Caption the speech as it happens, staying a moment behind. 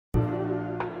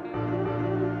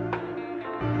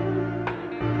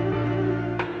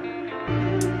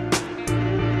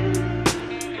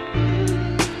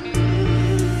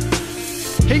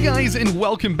Guys, and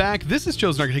welcome back. This is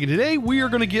ChosenArchitect, and today we are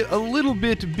going to get a little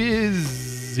bit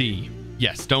busy.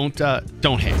 Yes, don't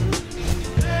hate.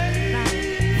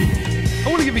 I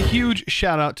want to give a huge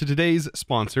shout out to today's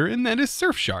sponsor, and that is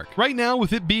Surfshark. Right now,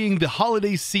 with it being the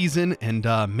holiday season and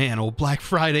man, old Black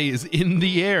Friday is in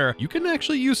the air, you can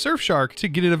actually use Surfshark to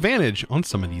get an advantage on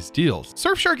some of these deals.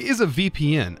 Surfshark is a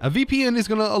VPN. A VPN is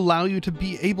going to allow you to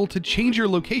be able to change your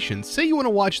location. Say you want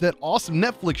to watch that awesome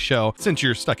Netflix show since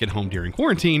you're stuck at home during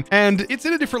quarantine, and it's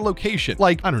in a different location.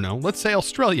 Like, I don't know, let's say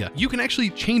Australia. You can actually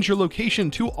change your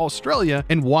location to Australia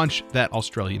and watch that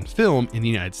Australian film in the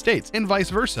United States, and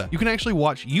vice versa. You can actually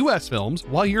watch US films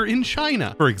while you're in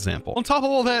China, for example. On top of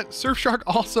all that, Surfshark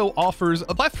also offers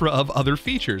a plethora of other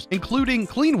features, including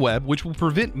Clean Web, which will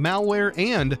prevent malware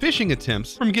and phishing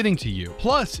attempts from getting to you.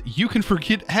 Plus, you can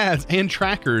forget ads and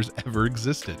trackers ever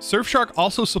existed. Surfshark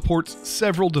also supports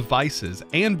several devices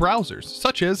and browsers,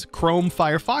 such as Chrome,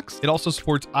 Firefox. It also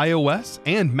supports iOS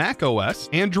and Mac OS,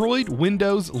 Android,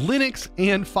 Windows, Linux,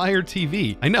 and Fire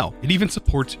TV. I know, it even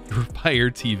supports your Fire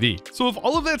TV. So if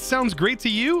all of that sounds great to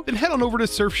you, then head on over to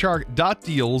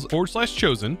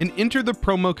surfshark.deals/chosen and enter the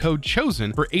promo code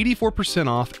chosen for 84%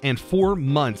 off and 4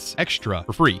 months extra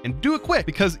for free. And do it quick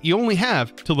because you only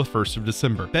have till the 1st of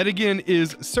December. That again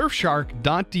is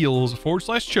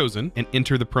surfshark.deals/chosen and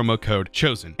enter the promo code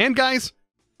chosen. And guys,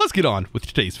 let's get on with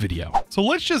today's video. So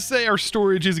let's just say our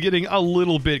storage is getting a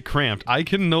little bit cramped. I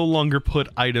can no longer put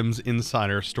items inside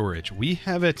our storage. We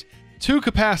have it to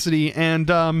capacity, and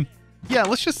yeah,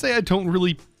 let's just say I don't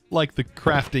really like the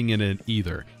crafting in it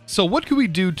either. So what could we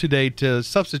do today to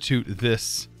substitute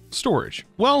this storage?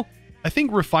 Well, I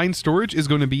think refined storage is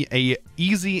going to be a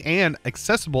easy and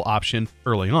accessible option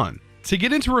early on. To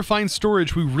get into refined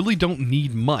storage, we really don't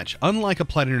need much. Unlike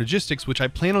Applied Energistics, which I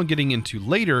plan on getting into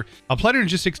later, Applied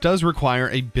Energistics does require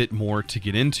a bit more to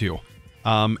get into,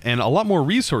 and a lot more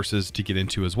resources to get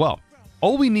into as well.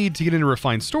 All we need to get into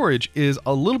refined storage is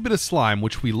a little bit of slime,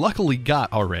 which we luckily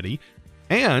got already,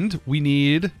 and we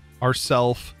need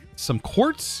ourselves some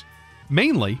quartz,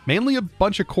 mainly a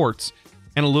bunch of quartz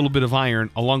and a little bit of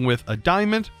iron, along with a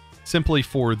diamond simply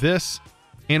for this,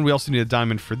 and we also need a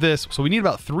diamond for this. So we need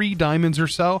about 3 diamonds or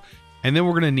so, and then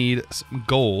we're going to need some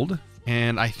gold,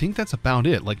 and I think that's about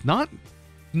it. Like, not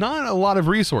a lot of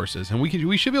resources, and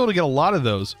we should be able to get a lot of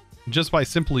those just by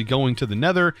simply going to the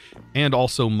nether and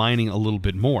also mining a little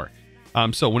bit more.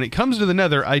 So when it comes to the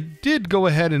nether, I did go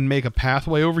ahead and make a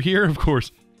pathway over here. Of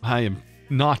course, I am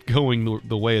not going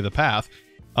the way of the path,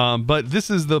 but this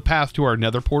is the path to our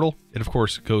nether portal. It of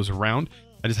course goes around.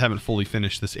 I just haven't fully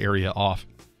finished this area off.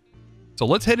 So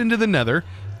let's head into the nether,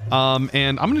 and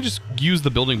I'm gonna just use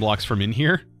the building blocks from in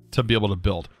here to be able to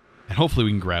build, and hopefully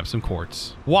we can grab some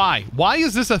quartz. Why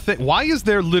is this a thing? Why is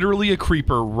there literally a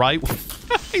creeper right?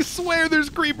 I swear there's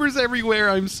creepers everywhere.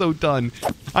 I'm so done.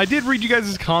 I did read you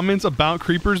guys' comments about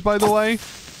creepers, by the way,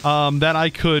 that I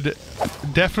could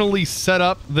definitely set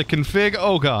up the config.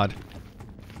 Oh god,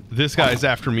 this guy's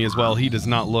after me as well. He does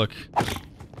not look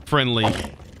friendly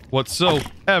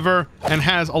whatsoever and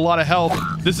has a lot of health.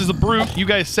 This is a brute. You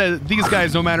guys said these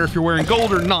guys, no matter if you're wearing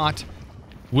gold or not,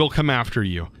 will come after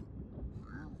you.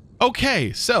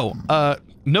 Okay, so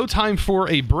no time for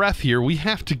a breath here. We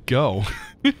have to go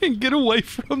and get away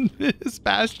from this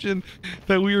bastion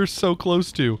that we are so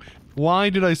close to. Why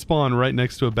did I spawn right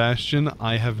next to a bastion?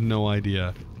 I have no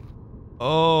idea.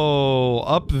 Oh,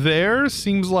 up there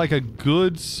seems like a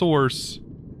good source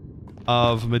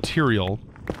of material.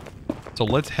 So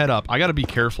let's head up. I gotta be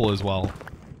careful as well.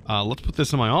 Let's put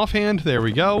this in my offhand. There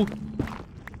we go.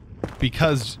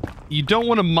 Because you don't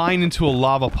want to mine into a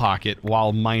lava pocket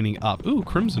while mining up. Ooh,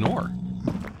 crimson ore.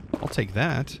 I'll take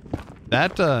that.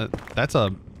 That's a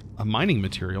mining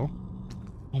material.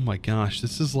 Oh my gosh,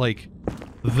 this is like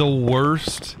the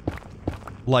worst,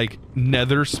 like,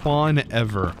 nether spawn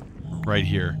ever right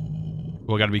here.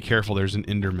 Well, I gotta be careful, there's an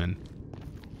enderman.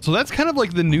 So that's kind of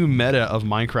like the new meta of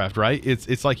Minecraft, right?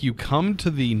 It's like you come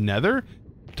to the nether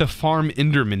to farm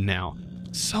enderman now.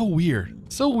 So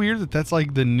weird. So weird that that's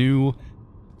like the new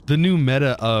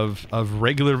meta of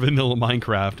regular vanilla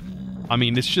Minecraft. I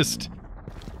mean, it's just,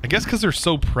 I guess because they're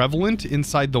so prevalent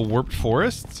inside the warped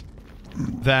forests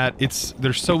that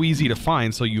they're so easy to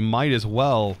find, so you might as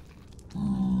well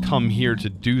come here to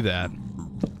do that.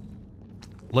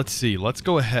 Let's see, let's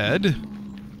go ahead.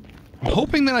 I'm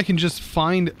hoping that I can just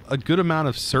find a good amount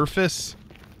of surface.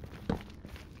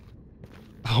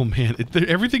 Oh man,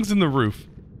 everything's in the roof.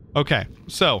 Okay,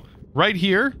 so right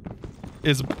here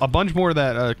is a bunch more of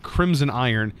that crimson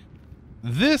iron.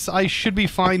 This I should be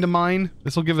fine to mine.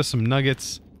 This will give us some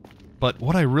nuggets. But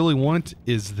what I really want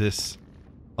is this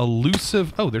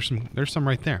elusive... Oh, there's some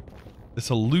right there. this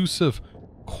elusive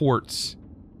quartz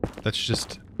that's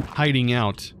just hiding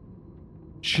out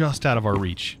just out of our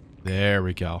reach. There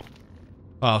we go.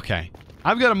 Okay.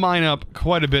 I've got to mine up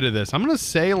quite a bit of this. I'm going to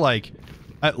say like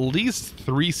at least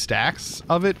 3 stacks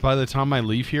of it by the time I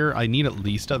leave here. I need at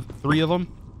least 3 of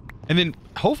them. And then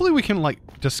hopefully we can like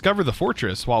discover the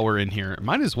fortress while we're in here.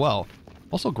 Might as well.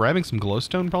 Also grabbing some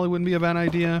glowstone probably wouldn't be a bad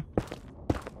idea.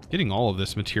 Getting all of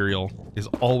this material is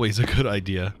always a good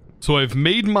idea. So I've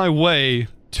made my way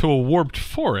to a warped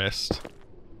forest.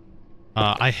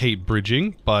 I hate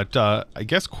bridging, but I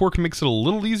guess Quark makes it a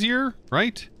little easier,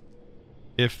 right?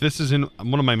 If this is in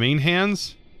one of my main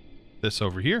hands, this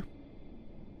over here.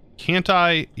 Can't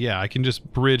I? Yeah, I can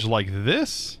just bridge like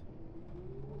this.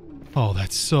 Oh,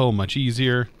 that's so much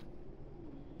easier.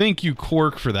 Thank you,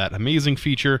 Quark, for that amazing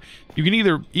feature. You can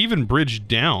either even bridge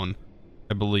down,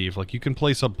 I believe. Like, you can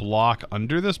place a block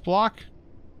under this block.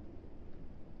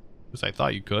 Because I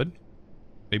thought you could.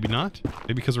 Maybe not.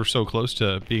 Maybe because we're so close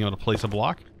to being able to place a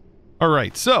block.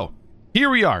 Alright, so, here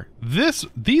we are.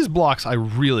 These blocks I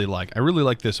really like. I really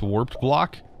like this warped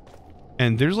block.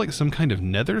 And there's like some kind of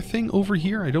nether thing over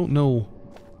here. I don't know.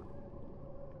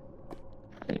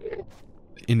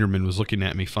 Enderman was looking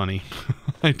at me funny.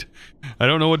 I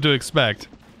don't know what to expect.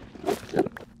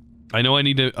 I know I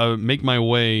need to make my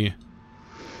way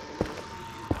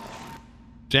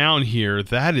down here.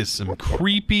 That is some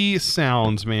creepy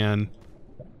sounds, man.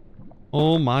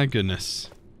 Oh my goodness.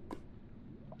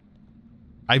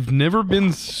 I've never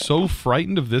been so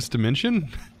frightened of this dimension.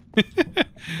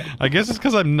 I guess it's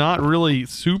because I'm not really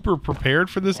super prepared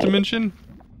for this dimension.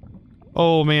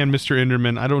 Oh man, Mr.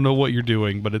 Enderman, I don't know what you're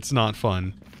doing, but it's not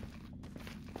fun.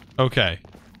 Okay,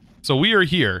 so we are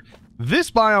here.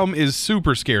 This biome is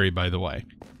super scary, by the way.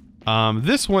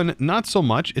 This one, not so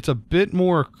much. It's a bit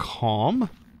more calm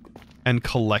and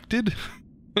collected,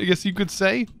 I guess you could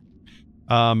say.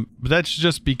 But that's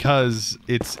just because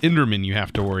it's Enderman you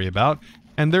have to worry about,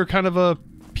 and they're kind of a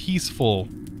peaceful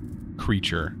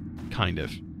creature, kind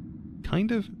of.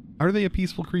 Kind of? Are they a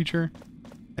peaceful creature?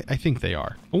 I think they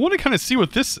are. I want to kind of see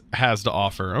what this has to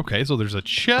offer. Okay, so there's a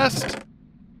chest,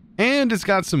 and it's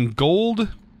got some gold,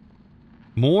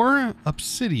 more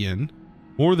obsidian,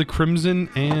 more of the crimson,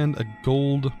 and a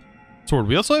gold sword.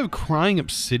 We also have crying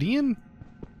obsidian.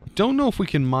 Don't know if we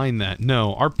can mine that.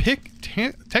 No, our pick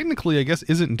technically, I guess,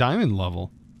 isn't diamond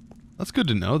level. That's good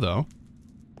to know, though.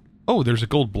 Oh, there's a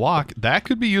gold block. That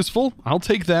could be useful. I'll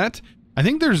take that. I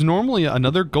think there's normally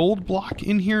another gold block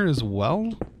in here as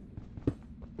well.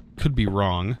 Could be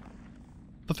wrong.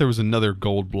 Thought there was another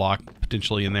gold block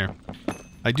potentially in there.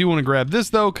 I do want to grab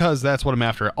this, though, because that's what I'm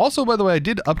after. Also, by the way, I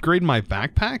did upgrade my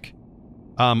backpack.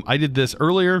 I did this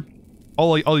earlier.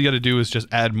 All you got to do is just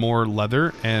add more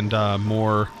leather and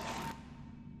more...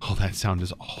 Oh, that sound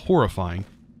is horrifying.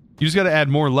 You just got to add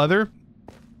more leather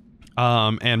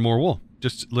and more wool.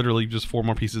 Just literally just 4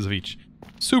 more pieces of each.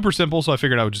 Super simple, so I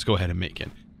figured I would just go ahead and make it.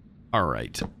 All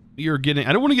right. You're getting...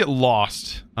 I don't want to get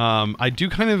lost. I do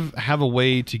kind of have a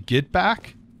way to get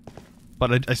back,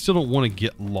 but I still don't want to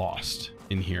get lost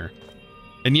in here.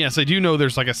 And yes, I do know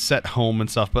there's like a set home and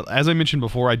stuff, but as I mentioned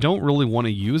before, I don't really want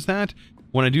to use that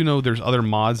when I do know there's other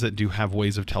mods that do have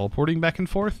ways of teleporting back and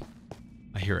forth.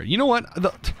 I hear it. You know what?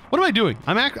 What am I doing?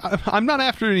 I'm not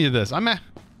after any of this. I'm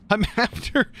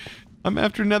after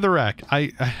netherrack.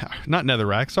 Not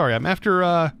netherrack. Sorry, I'm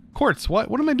after quartz.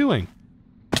 What am I doing?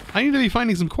 I need to be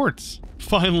finding some quartz.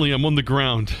 Finally, I'm on the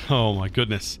ground. Oh my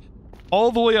goodness.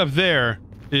 All the way up there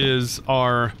is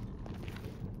our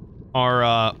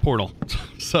portal.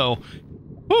 So,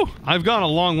 whew, I've gone a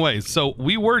long ways. So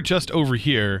we were just over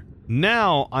here.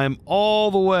 Now I'm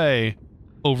all the way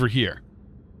over here.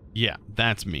 Yeah,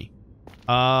 that's me.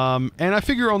 And I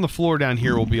figure on the floor down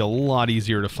here will be a lot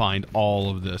easier to find all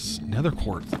of this nether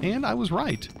quartz. And I was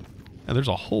right. And there's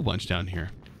a whole bunch down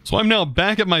here. So I'm now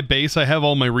back at my base. I have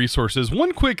all my resources.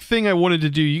 One quick thing I wanted to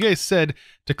do. You guys said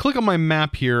to click on my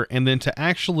map here and then to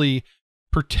actually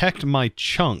protect my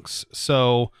chunks.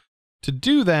 So to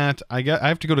do that, I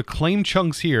have to go to claim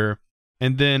chunks here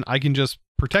and then I can just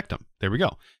protect them. There we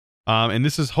go. And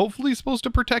this is hopefully supposed to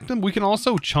protect them. We can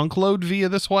also chunk load via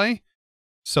this way.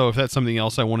 So if that's something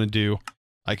else I want to do,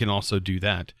 I can also do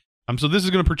that. So this is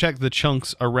going to protect the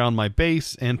chunks around my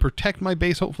base and protect my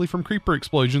base hopefully from creeper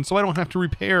explosions so I don't have to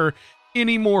repair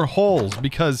any more holes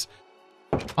because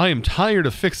I am tired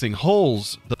of fixing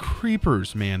holes. The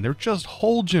creepers, man, they're just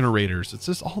hole generators. It's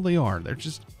just all they are.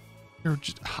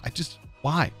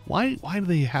 Why? Why do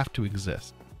they have to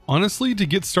exist? Honestly, to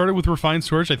get started with refined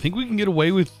storage, I think we can get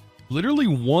away with literally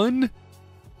one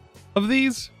of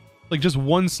these, like just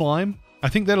one slime. I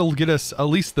think that'll get us at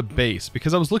least the base,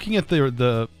 because I was looking at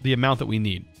the amount that we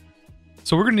need.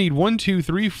 So we're going to need 1, 2,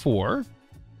 3, 4,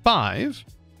 5,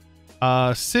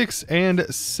 6, and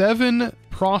 7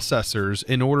 processors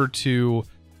in order to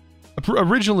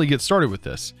originally get started with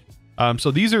this.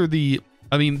 So these are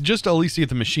just at least to get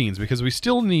the machines, because we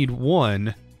still need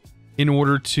 1 in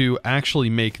order to actually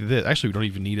make this. Actually, we don't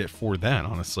even need it for that,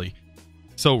 honestly.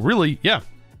 So really, yeah,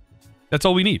 that's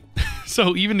all we need.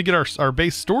 So even to get our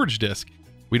base storage disk,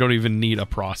 we don't even need a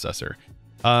processor.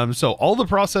 So all the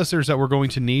processors that we're going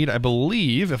to need, I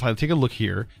believe, if I take a look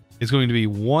here, is going to be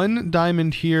 1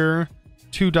 diamond here,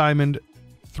 2 diamond,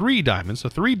 3 diamonds. So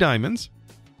 3 diamonds.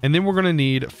 And then we're going to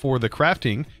need, for the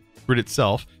crafting grid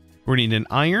itself, we're going to need an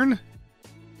iron,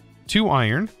 2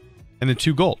 iron, and then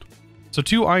 2 gold. So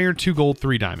 2 iron, 2 gold,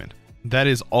 3 diamond. That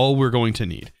is all we're going to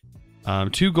need.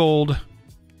 2 gold,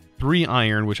 3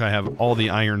 iron, which I have all the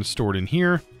iron stored in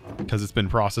here because it's been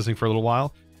processing for a little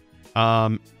while.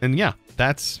 And yeah,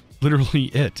 that's literally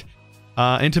it.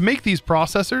 And to make these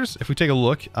processors, if we take a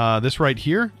look, this right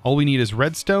here, all we need is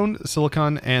redstone,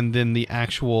 silicon, and then the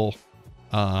actual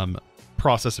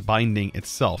process binding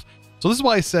itself. So this is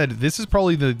why I said this is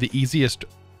probably the easiest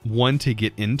one to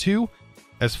get into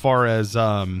as far as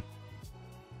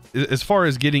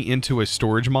getting into a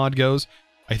storage mod goes.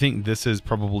 I think this is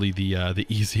probably the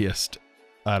easiest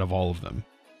out of all of them.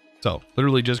 So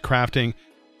literally just crafting.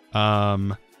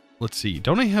 Let's see.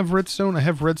 Don't I have redstone? I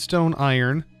have redstone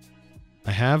iron.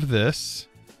 I have this.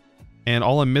 And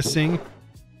all I'm missing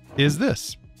is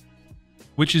this,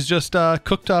 which is just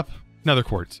cooked up nether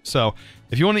quartz. So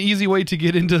if you want an easy way to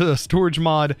get into a storage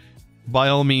mod, by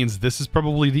all means, this is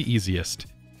probably the easiest.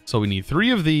 So we need 3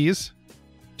 of these,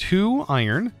 2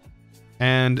 iron,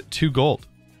 and 2 gold.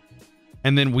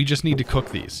 And then we just need to cook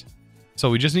these. So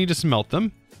we just need to smelt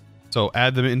them. So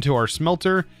add them into our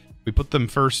smelter. We put them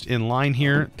first in line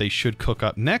here. They should cook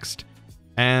up next.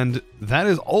 And that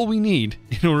is all we need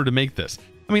in order to make this.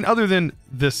 I mean, other than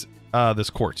this this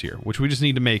quartz here, which we just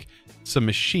need to make some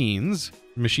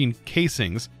machine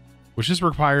casings, which just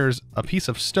requires a piece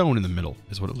of stone in the middle,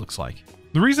 is what it looks like.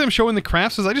 The reason I'm showing the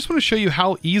crafts is I just want to show you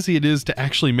how easy it is to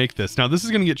actually make this. Now, this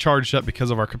is going to get charged up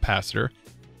because of our capacitor,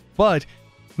 but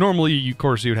normally, of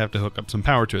course, you'd have to hook up some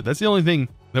power to it. That's the only thing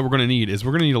that we're going to need, is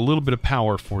we're going to need a little bit of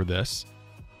power for this.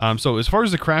 So as far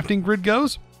as the crafting grid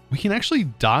goes, we can actually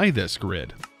dye this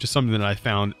grid, just something that I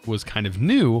found was kind of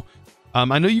new.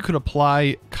 I know you could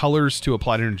apply colors to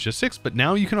applied energistics, but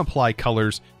now you can apply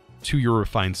colors to your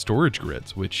refined storage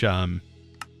grids, which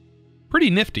pretty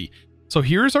nifty. So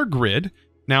here's our grid.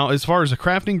 Now, as far as the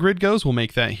crafting grid goes, we'll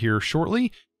make that here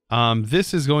shortly.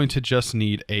 This is going to just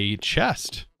need a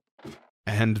chest.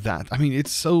 And that, I mean,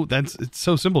 it's so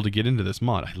simple to get into this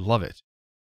mod. I love it.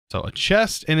 So a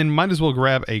chest, and then might as well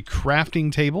grab a crafting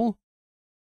table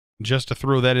just to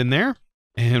throw that in there.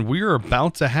 And we are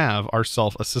about to have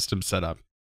ourselves a system set up.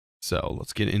 So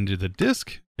let's get into the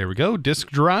disk. There we go, disk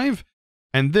drive.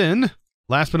 And then,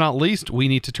 last but not least, we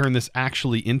need to turn this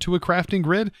actually into a crafting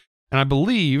grid. And I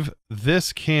believe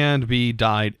this can be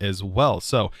dyed as well.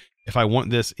 So if I want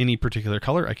this any particular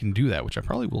color, I can do that, which I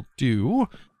probably will do.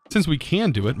 Since we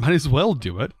can do it, might as well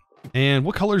do it. And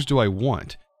what colors do I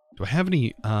want? Do I have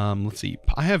any, let's see,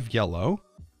 I have yellow.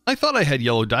 I thought I had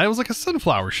yellow dye. I was like, a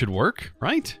sunflower should work,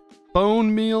 right?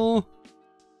 Bone meal.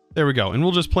 There we go. And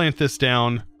we'll just plant this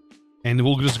down and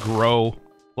we'll just grow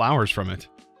flowers from it.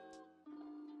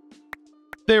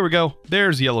 There we go.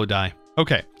 There's yellow dye.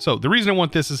 Okay, so the reason I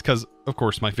want this is because, of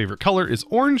course, my favorite color is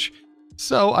orange.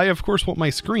 So I, of course, want my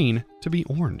screen to be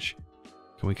orange.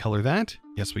 Can we color that?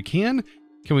 Yes, we can.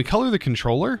 Can we color the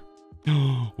controller?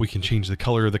 We can change the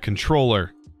color of the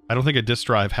controller. I don't think a disk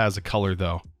drive has a color,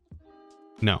 though.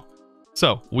 No.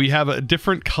 So we have a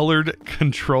different colored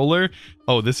controller.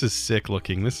 Oh, this is sick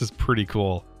looking. This is pretty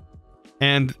cool.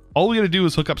 And all we got to do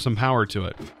is hook up some power to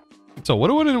it. So what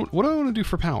do I want to do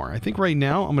for power? I think right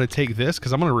now I'm going to take this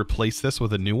because I'm going to replace this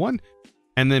with a new one.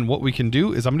 And then what we can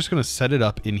do is I'm just going to set it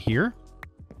up in here.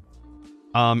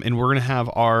 And we're going to have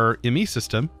our ME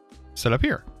system set up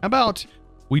here. How about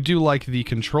we do like the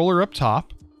controller up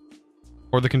top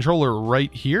or the controller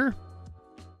right here?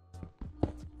 How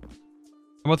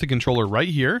about the controller right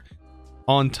here?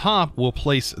 On top, we'll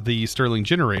place the Stirling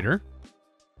generator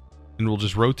and we'll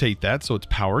just rotate that so it's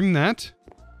powering that.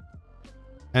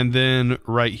 And then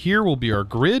right here will be our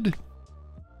grid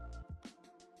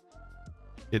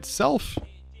itself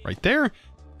right there.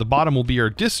 The bottom will be our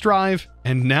disk drive.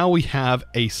 And now we have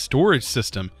a storage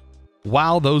system.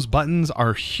 Wow, those buttons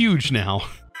are huge now.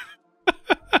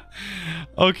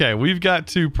 Okay, we've got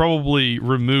to probably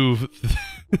remove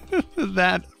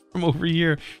that from over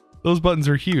here. Those buttons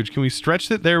are huge. Can we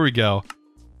stretch it? There we go.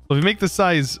 So if we make the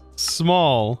size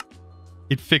small,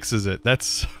 it fixes it.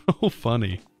 That's so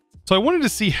funny. So I wanted to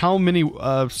see how many,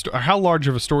 how large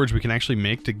of a storage we can actually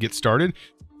make to get started.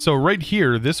 So right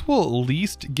here, this will at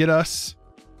least get us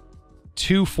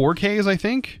 2 4Ks, I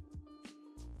think.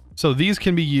 So these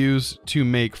can be used to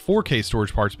make 4K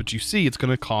storage parts, but you see it's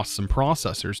going to cost some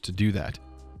processors to do that.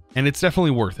 And it's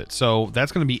definitely worth it. So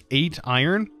that's going to be 8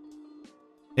 iron,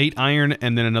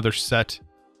 and then another set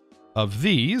of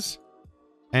these.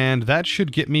 And that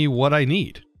should get me what I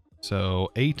need.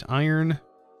 So 8 iron.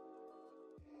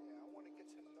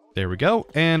 There we go.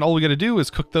 And all we got to do is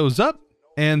cook those up.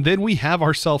 And then we have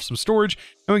ourselves some storage.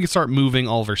 And we can start moving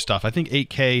all of our stuff. I think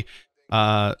 8K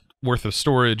worth of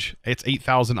storage. It's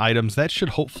 8,000 items. That should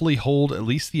hopefully hold at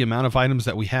least the amount of items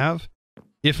that we have.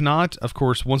 If not, of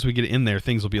course, once we get in there,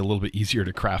 things will be a little bit easier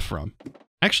to craft from.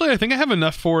 Actually, I think I have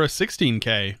enough for a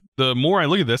 16K. The more I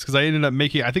look at this, because I ended up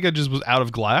making, I think I just was out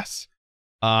of glass.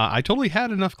 I totally had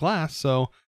enough glass,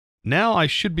 so now I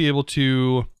should be able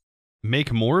to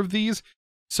make more of these.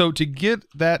 So to get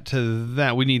that to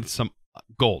that, we need some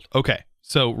gold. Okay,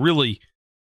 so really,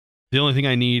 the only thing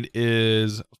I need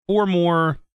is 4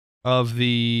 more of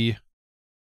the,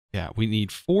 yeah, we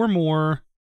need 4 more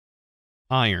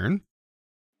iron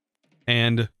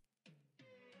and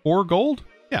 4 gold.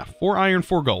 Yeah, 4 iron,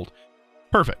 4 gold.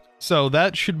 Perfect. So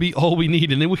that should be all we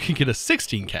need, and then we can get a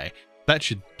 16K. That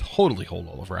should totally hold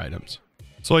all of our items.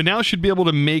 So I now should be able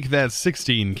to make that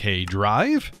 16K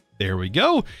drive. There we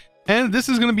go. And this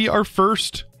is going to be our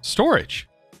first storage.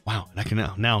 Wow, and I can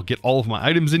now get all of my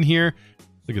items in here.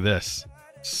 Look at this.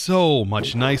 So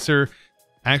much nicer.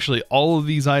 Actually, all of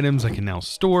these items I can now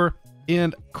store,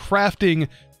 and crafting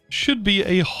should be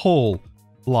a whole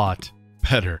lot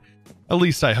better. At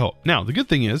least I hope. Now, the good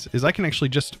thing is I can actually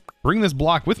just bring this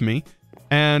block with me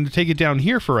and take it down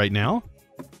here for right now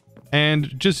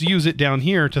and just use it down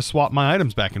here to swap my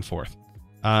items back and forth.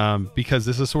 Because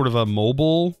this is sort of a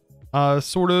mobile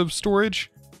sort of storage.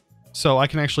 So I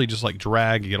can actually just like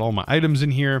drag, get all my items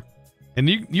in here. And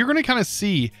you're going to kind of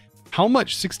see how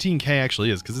much 16K actually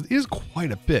is, because it is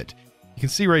quite a bit. You can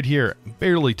see right here,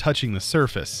 barely touching the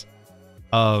surface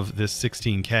of this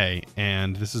 16K,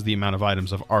 and this is the amount of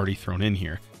items I've already thrown in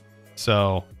here.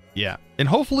 So yeah, and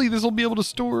hopefully this will be able to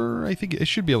store, I think it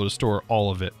should be able to store all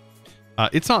of it.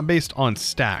 It's not based on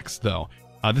stacks though.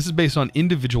 This is based on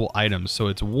individual items, so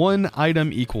it's 1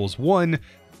 item equals 1,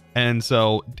 and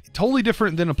so totally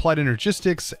different than applied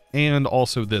energistics, and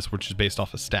also this, which is based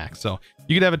off of stacks. So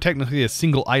you could have technically a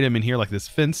single item in here like this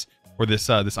fence or this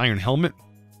this iron helmet.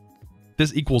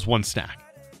 This equals 1 stack.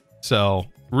 So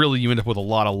really, you end up with a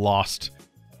lot of lost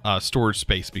storage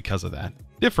space because of that.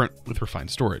 Different with refined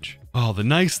storage. Oh, the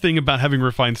nice thing about having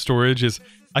refined storage is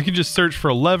I can just search for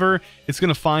a lever. It's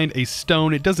going to find a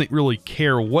stone. It doesn't really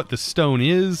care what the stone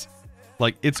is.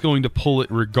 Like, it's going to pull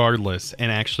it regardless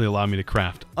and actually allow me to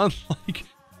craft. Unlike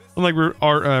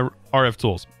RF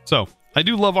tools. So I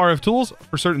do love RF tools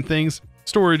for certain things.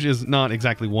 Storage is not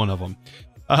exactly one of them.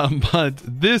 But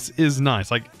this is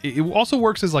nice. Like, it also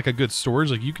works as like a good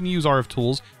storage. Like, you can use RF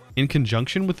tools in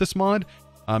conjunction with this mod.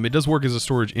 It does work as a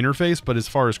storage interface, but as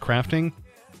far as crafting,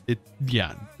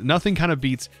 yeah, nothing kind of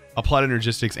beats applied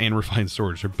energistics and refined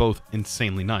storage. They're both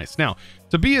insanely nice. Now,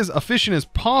 to be as efficient as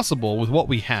possible with what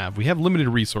we have limited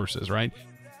resources, right?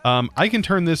 I can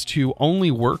turn this to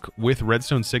only work with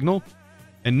redstone signal.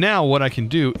 And now what I can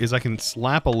do is I can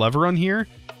slap a lever on here.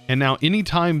 And now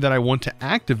anytime that I want to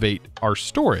activate our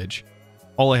storage,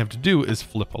 all I have to do is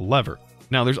flip a lever.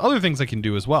 Now there's other things I can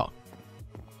do as well.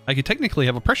 I could technically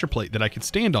have a pressure plate that I could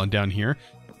stand on down here.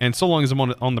 And so long as I'm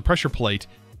on the pressure plate,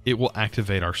 it will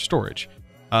activate our storage.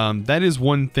 That is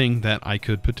one thing that I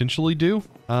could potentially do.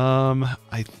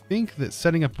 I think that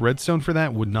setting up redstone for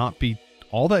that would not be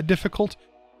all that difficult.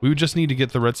 We would just need to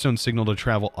get the redstone signal to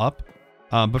travel up.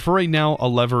 But for right now, a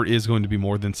lever is going to be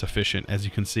more than sufficient. As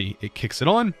you can see, it kicks it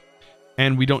on,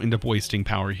 and we don't end up wasting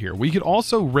power here. We could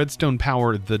also redstone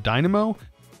power the dynamo,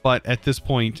 but at this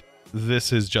point,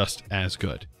 this is just as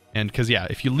good. And because, yeah,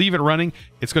 if you leave it running,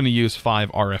 it's going to use 5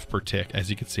 RF per tick, as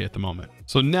you can see at the moment.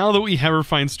 So now that we have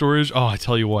refined storage, oh, I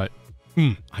tell you what,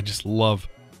 I just love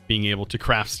being able to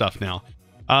craft stuff now.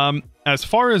 As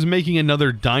far as making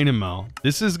another dynamo,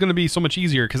 this is going to be so much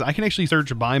easier because I can actually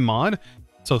search by mod.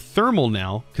 So thermal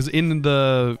now, because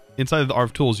inside of the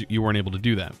RF tools, you weren't able to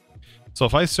do that. So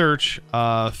if I search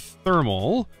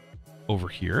thermal over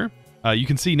here, you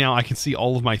can see now I can see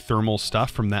all of my thermal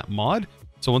stuff from that mod.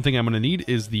 So one thing I'm going to need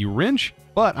is the wrench,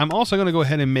 but I'm also going to go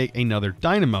ahead and make another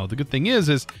dynamo. The good thing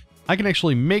is I can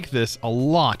actually make this a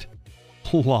lot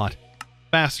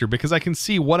faster because I can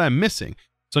see what I'm missing.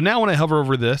 So now when I hover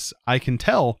over this, I can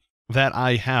tell that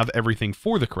I have everything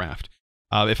for the craft.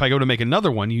 If I go to make another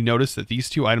one, you notice that these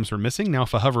 2 items are missing. Now,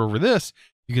 if I hover over this,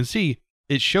 you can see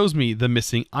it shows me the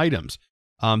missing items.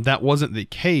 That wasn't the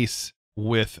case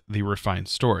with the refined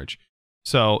storage.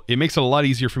 So it makes it a lot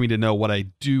easier for me to know what I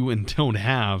do and don't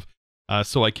have,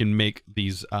 so I can make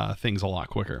these things a lot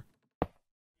quicker.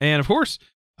 And of course,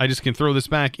 I just can throw this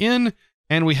back in,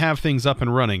 and we have things up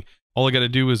and running. All I got to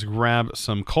do is grab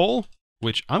some coal,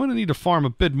 which I'm going to need to farm a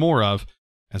bit more of,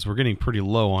 as we're getting pretty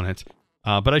low on it.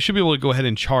 But I should be able to go ahead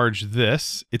and charge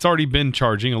this. It's already been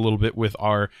charging a little bit with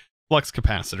our flux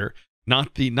capacitor.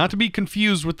 Not to be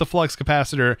confused with the flux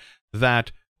capacitor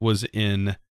that was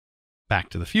in Back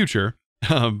to the Future,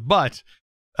 but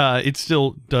it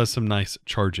still does some nice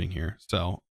charging here.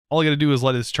 So all I got to do is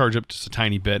let this charge up just a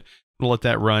tiny bit. We'll let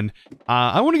that run.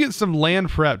 I want to get some land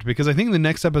prepped because I think in the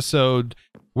next episode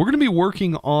we're going to be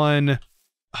working on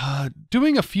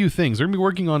doing a few things. We're going to be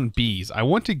working on bees. I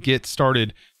want to get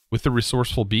started with the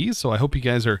resourceful bees, so I hope you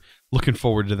guys are looking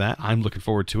forward to that. I'm looking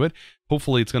forward to it.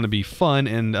 Hopefully it's going to be fun,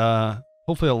 and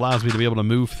hopefully it allows me to be able to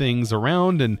move things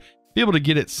around and be able to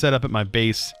get it set up at my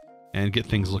base and get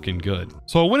things looking good.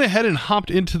 So I went ahead and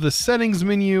hopped into the settings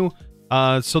menu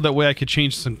so that way I could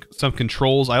change some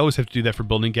controls. I always have to do that for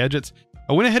building gadgets.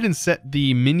 I went ahead and set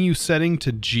the menu setting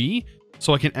to G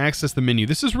so I can access the menu.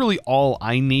 This is really all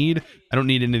I need. I don't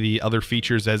need any of the other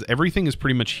features, as everything is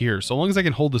pretty much here. So long as I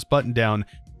can hold this button down,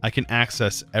 I can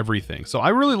access everything. So I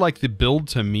really like the build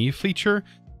to me feature.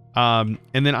 And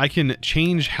then I can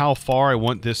change how far I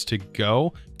want this to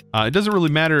go. It doesn't really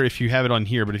matter if you have it on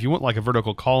here, but if you want like a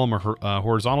vertical column or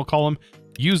horizontal column,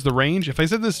 use the range. If I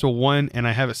set this to 1 and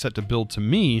I have it set to build to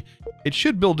me, it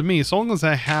should build to me so long as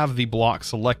I have the block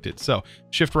selected. So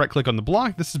shift right click on the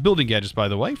block. This is building gadgets, by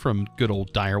the way, from good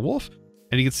old Direwolf.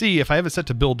 And you can see if I have it set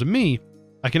to build to me,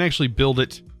 I can actually build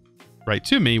it right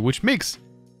to me, which makes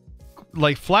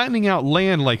like flattening out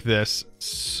land like this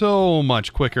so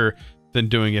much quicker than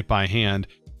doing it by hand.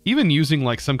 Even using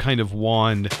like some kind of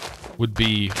wand would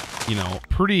be, you know,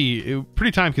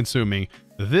 pretty time consuming.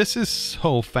 This is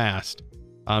so fast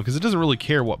because it doesn't really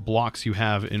care what blocks you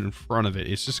have in front of it.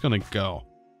 It's just gonna go.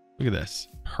 Look at this.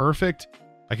 Perfect.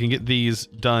 I can get these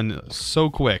done so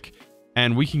quick,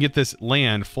 and we can get this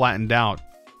land flattened out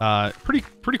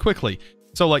pretty quickly.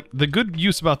 So like the good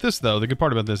use about this though, the good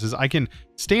part about this is I can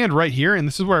stand right here, and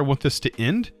this is where I want this to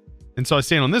end. And so I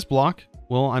stand on this block.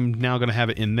 Well, I'm now going to have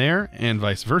it in there and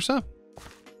vice versa.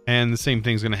 And the same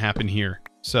thing's going to happen here.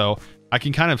 So I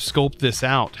can kind of sculpt this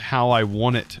out how I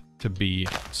want it to be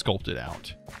sculpted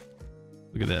out.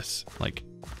 Look at this, like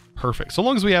perfect. So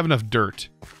long as we have enough dirt.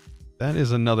 That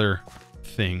is another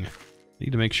thing. I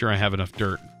need to make sure I have enough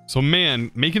dirt. So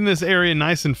man, making this area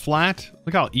nice and flat,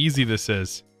 look how easy this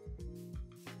is.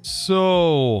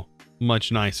 So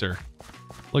much nicer.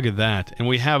 Look at that. And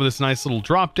we have this nice little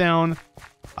drop down,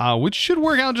 which should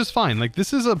work out just fine. Like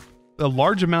this is a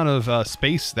large amount of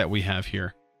space that we have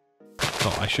here. So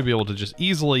I should be able to just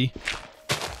easily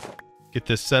get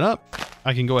this set up.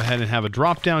 I can go ahead and have a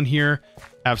drop down here,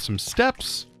 have some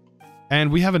steps,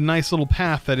 and we have a nice little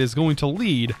path that is going to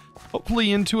lead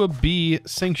hopefully into a bee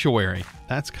sanctuary.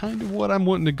 That's kind of what I'm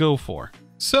wanting to go for.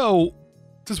 So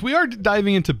since we are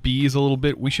diving into bees a little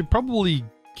bit, we should probably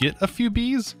get a few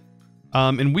bees.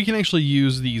 And we can actually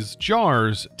use these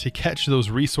jars to catch those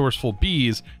resourceful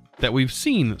bees that we've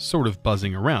seen sort of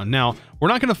buzzing around. Now, we're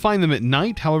not going to find them at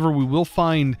night. However, we will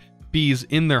find bees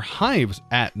in their hives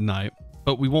at night,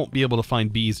 but we won't be able to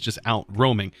find bees just out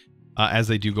roaming as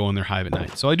they do go in their hive at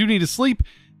night. So I do need to sleep,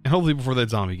 and hopefully before that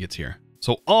zombie gets here.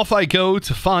 So off I go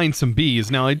to find some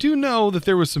bees. Now, I do know that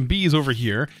there was some bees over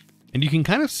here, and you can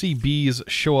kind of see bees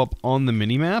show up on the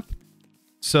mini-map.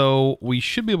 So we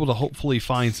should be able to hopefully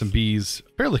find some bees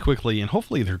fairly quickly, and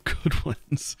hopefully they're good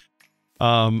ones.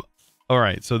 All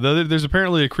right, so there's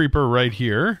apparently a creeper right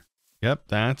here. Yep,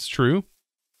 that's true.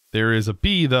 There is a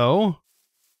bee, though,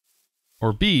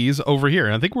 or bees over here.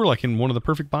 And I think we're like in one of the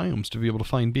perfect biomes to be able to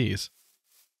find bees.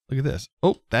 Look at this.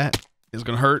 Oh, that is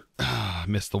going to hurt. I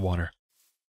missed the water.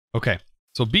 Okay,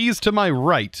 so bees to my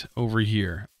right over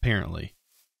here, apparently.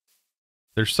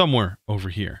 They're somewhere over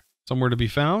here. Somewhere to be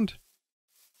found.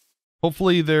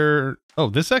 Hopefully they're... Oh,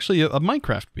 this is actually a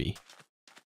Minecraft bee.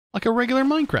 Like a regular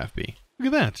Minecraft bee. Look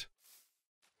at that.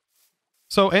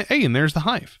 So, hey, and there's the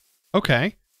hive.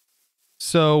 Okay.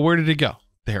 So, where did it go?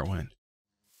 There it went.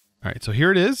 All right, so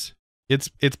here it is. It's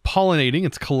pollinating.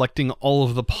 It's collecting all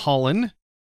of the pollen.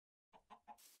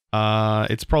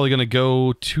 It's probably going to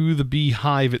go to the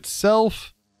beehive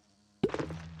itself.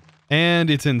 And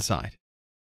it's inside.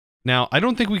 Now, I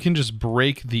don't think we can just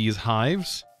break these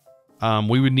hives.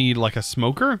 we would need like a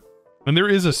smoker. And there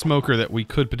is a smoker that we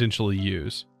could potentially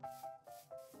use.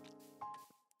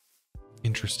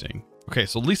 Interesting. Okay,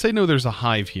 so at least I know there's a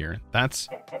hive here. That's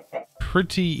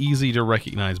pretty easy to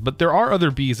recognize. But there are other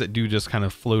bees that do just kind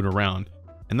of float around.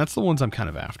 And that's the ones I'm kind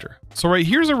of after. So right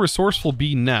here's a resourceful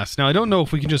bee nest. Now I don't know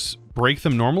if we can just break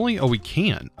them normally. Oh, we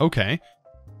can. Okay.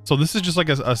 So this is just like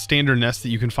a standard nest that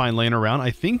you can find laying around.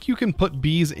 I think you can put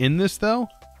bees in this though.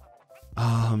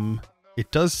 It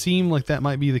does seem like that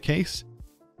might be the case.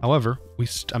 However,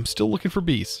 I'm still looking for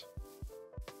bees.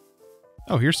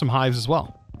 Oh, here's some hives as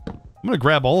well. I'm gonna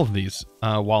grab all of these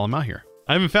while I'm out here.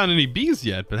 I haven't found any bees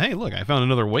yet, but hey, look, I found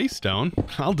another waystone.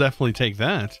 I'll definitely take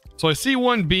that. So I see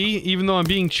one bee, even though I'm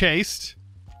being chased.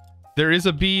 There is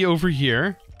a bee over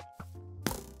here.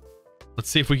 Let's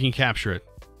see if we can capture it.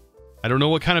 I don't know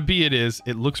what kind of bee it is.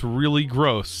 It looks really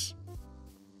gross.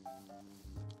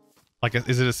 Like,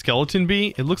 is it a skeleton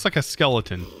bee? It looks like a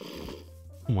skeleton.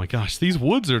 Oh my gosh, these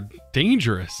woods are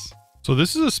dangerous. So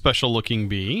this is a special looking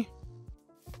bee.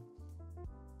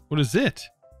 What is it?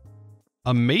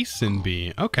 A mason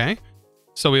bee. Okay.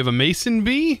 So we have a mason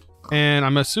bee, and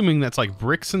I'm assuming that's like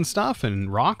bricks and stuff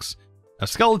and rocks. A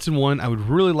skeleton one. I would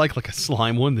really like a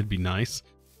slime one. That'd be nice.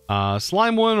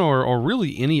 Slime one or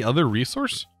really any other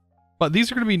resource. But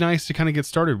these are going to be nice to kind of get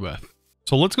started with.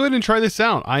 So let's go ahead and try this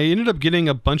out. I ended up getting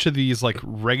a bunch of these like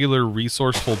regular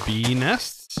resourceful bee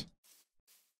nests.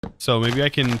 So maybe I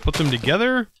can put them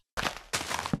together.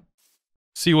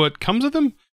 See what comes of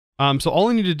them. So all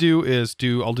I need to do is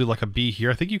I'll do like a bee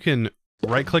here. I think you can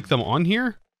right click them on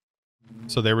here.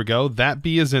 So there we go. That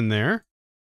bee is in there.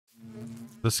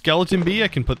 The skeleton bee I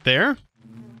can put there.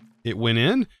 It went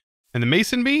in. And the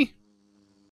mason bee?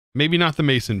 Maybe not the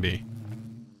mason bee.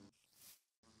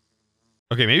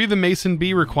 Okay, maybe the mason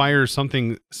bee requires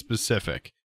something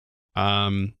specific.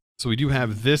 So we do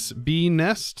have this bee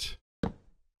nest.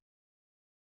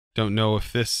 Don't know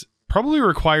if this probably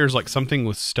requires like something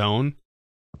with stone.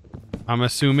 I'm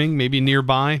assuming maybe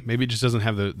nearby. Maybe it just doesn't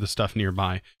have the stuff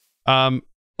nearby.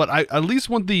 But I at least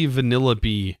want the vanilla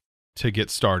bee to get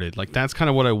started. Like that's kind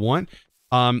of what I want.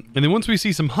 And then once we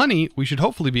see some honey, we should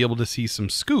hopefully be able to see some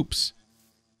scoops.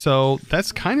 So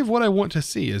that's kind of what I want to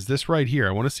see is this right here.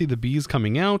 I want to see the bees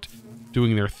coming out,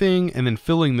 doing their thing, and then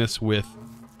filling this with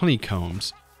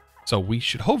honeycombs. So we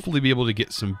should hopefully be able to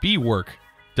get some bee work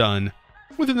done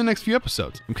within the next few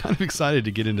episodes. I'm kind of excited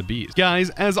to get into bees.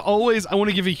 Guys, as always, I want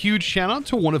to give a huge shout out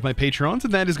to one of my Patreons,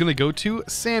 and that is going to go to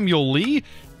Samuel Lee.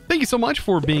 Thank you so much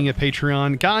for being a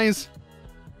Patreon. Guys,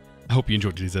 I hope you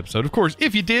enjoyed today's episode. Of course,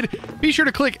 if you did, be sure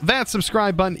to click that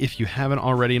subscribe button if you haven't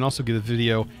already, and also give the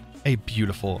video a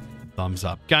beautiful thumbs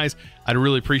up. Guys, I'd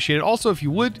really appreciate it. Also, if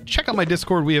you would, check out my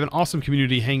Discord. We have an awesome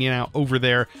community hanging out over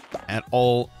there at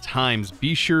all times.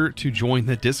 Be sure to join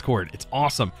the Discord. It's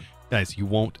awesome. Guys, you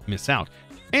won't miss out.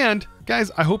 And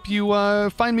guys, I hope you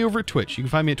find me over at Twitch. You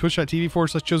can find me at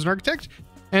twitch.tv/ChosenArchitect.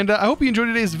 And I hope you enjoyed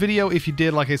today's video. If you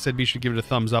did, like I said, be sure to give it a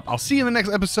thumbs up. I'll see you in the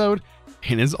next episode.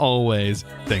 And as always,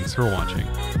 thanks for watching.